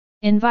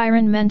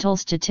Environmental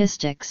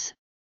statistics,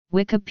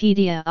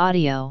 Wikipedia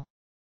audio.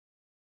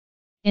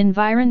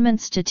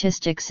 Environment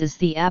statistics is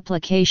the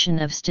application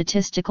of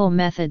statistical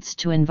methods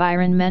to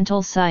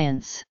environmental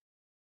science.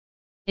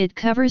 It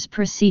covers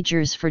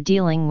procedures for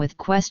dealing with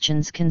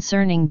questions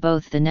concerning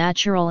both the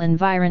natural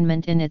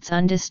environment in its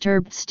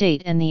undisturbed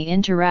state and the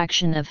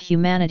interaction of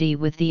humanity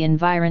with the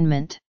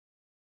environment.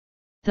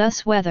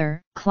 Thus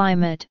weather,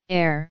 climate,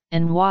 air,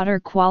 and water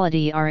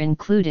quality are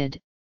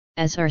included,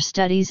 as are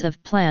studies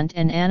of plant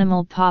and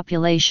animal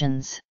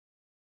populations.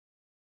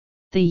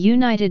 The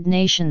United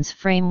Nations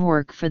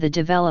Framework for the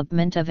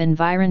Development of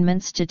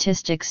Environment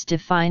Statistics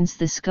defines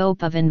the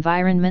scope of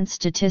environment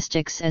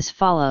statistics as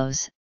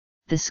follows.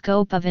 The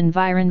scope of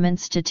environment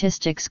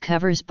statistics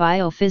covers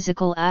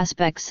biophysical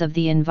aspects of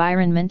the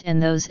environment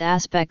and those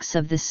aspects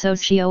of the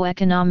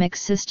socio-economic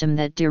system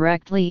that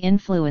directly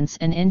influence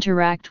and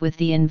interact with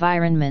the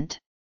environment.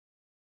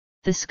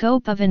 The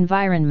scope of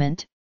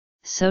environment,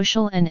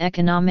 social and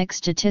economic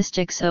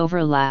statistics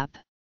overlap.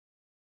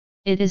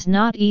 It is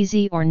not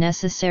easy or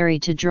necessary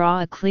to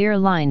draw a clear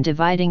line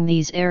dividing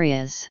these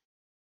areas.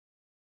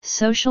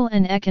 Social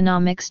and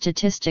economic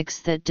statistics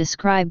that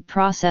describe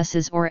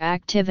processes or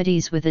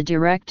activities with a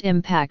direct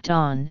impact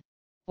on,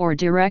 or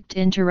direct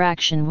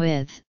interaction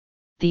with,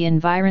 the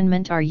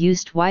environment are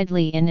used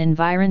widely in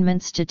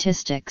environment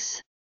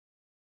statistics.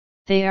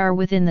 They are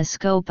within the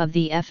scope of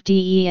the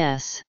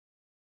FDES.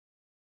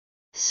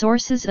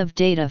 Sources of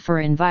data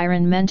for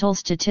environmental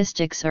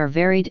statistics are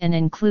varied and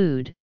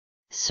include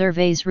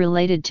surveys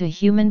related to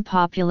human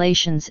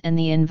populations and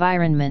the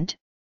environment,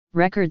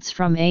 records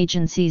from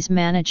agencies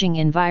managing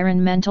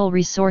environmental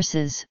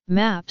resources,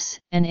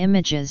 maps and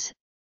images,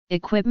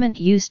 equipment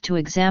used to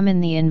examine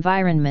the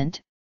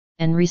environment,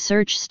 and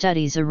research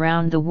studies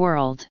around the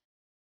world.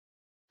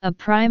 A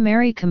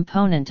primary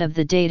component of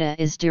the data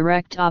is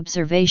direct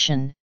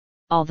observation,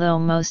 although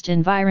most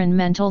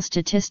environmental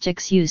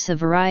statistics use a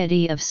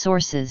variety of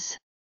sources.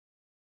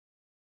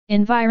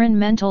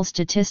 Environmental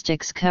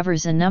statistics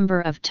covers a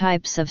number of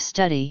types of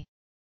study.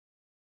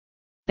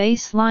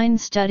 Baseline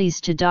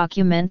studies to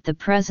document the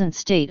present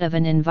state of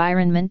an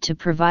environment to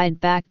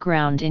provide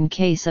background in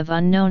case of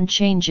unknown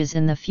changes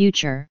in the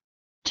future.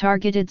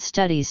 Targeted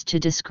studies to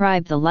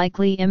describe the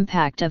likely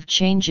impact of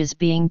changes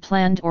being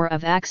planned or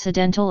of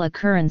accidental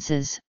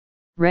occurrences.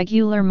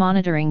 Regular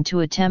monitoring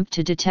to attempt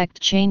to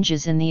detect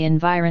changes in the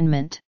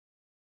environment.